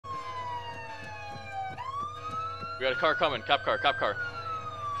We got a car coming. Cop car, cop car.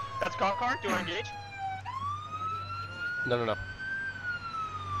 That's cop car? Do I engage? No, no, no.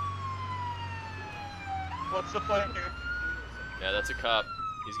 What's the play here? Yeah, that's a cop.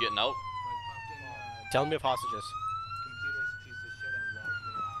 He's getting out. Tell me of hostages.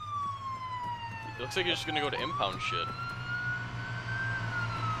 It looks like he's just gonna go to impound shit.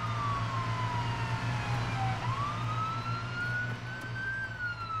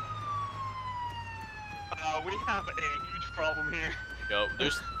 We have a huge problem here. Yo,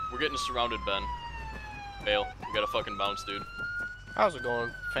 we're getting surrounded, Ben. Bail. We gotta fucking bounce, dude. How's it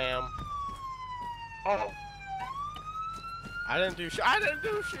going, fam? Oh. I didn't do shit. I didn't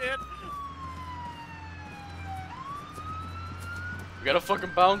do shit. We gotta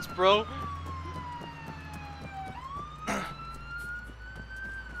fucking bounce, bro.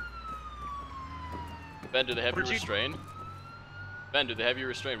 Ben, do they have you restrained? Ben, do they have you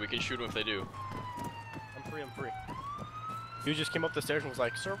restrained? We can shoot them if they do. I'm free, I'm free. You just came up the stairs and was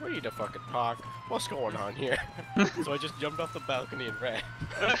like, sir, we need to fucking talk. What's going on here? So I just jumped off the balcony and ran.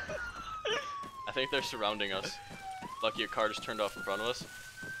 I think they're surrounding us. Lucky, a car just turned off in front of us.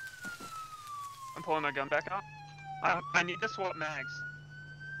 I'm pulling my gun back out. I need to swap mags.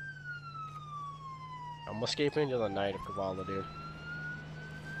 I'm escaping into the night of Cavallo, dude.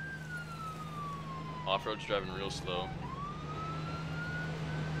 Off-road's driving real slow.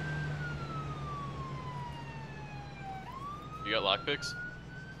 You got lockpicks?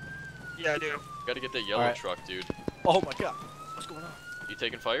 Yeah, I do. Gotta get that yellow truck, dude. Oh my god. What's going on? You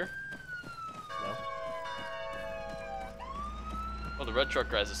taking fire? No. Oh, the red truck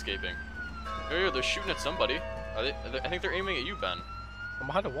guy's escaping. Oh, they're shooting at somebody. I think they're aiming at you, Ben. I'm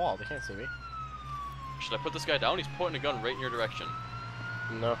behind a wall. They can't see me. Should I put this guy down? He's pointing a gun right in your direction.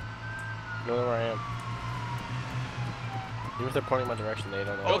 No. You don't know where I am. Even if they're pointing my direction, they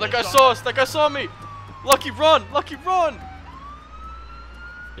don't know. Oh, that guy saw us! That guy saw me! Lucky, run! Lucky, run!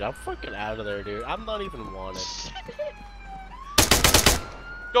 Dude, I'm fucking out of there, dude. I'm not even wanted.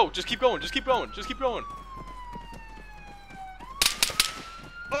 Go! Just keep going! Just keep going! Just keep going!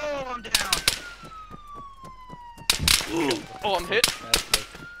 Oh, I'm down! Oh, I'm hit!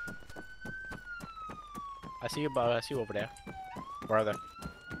 I see you, bud. I see you over there. Where are they?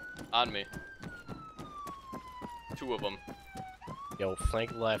 On me. Two of them. Yo,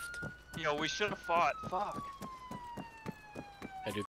 flank left. Yo, we should have fought. Fuck.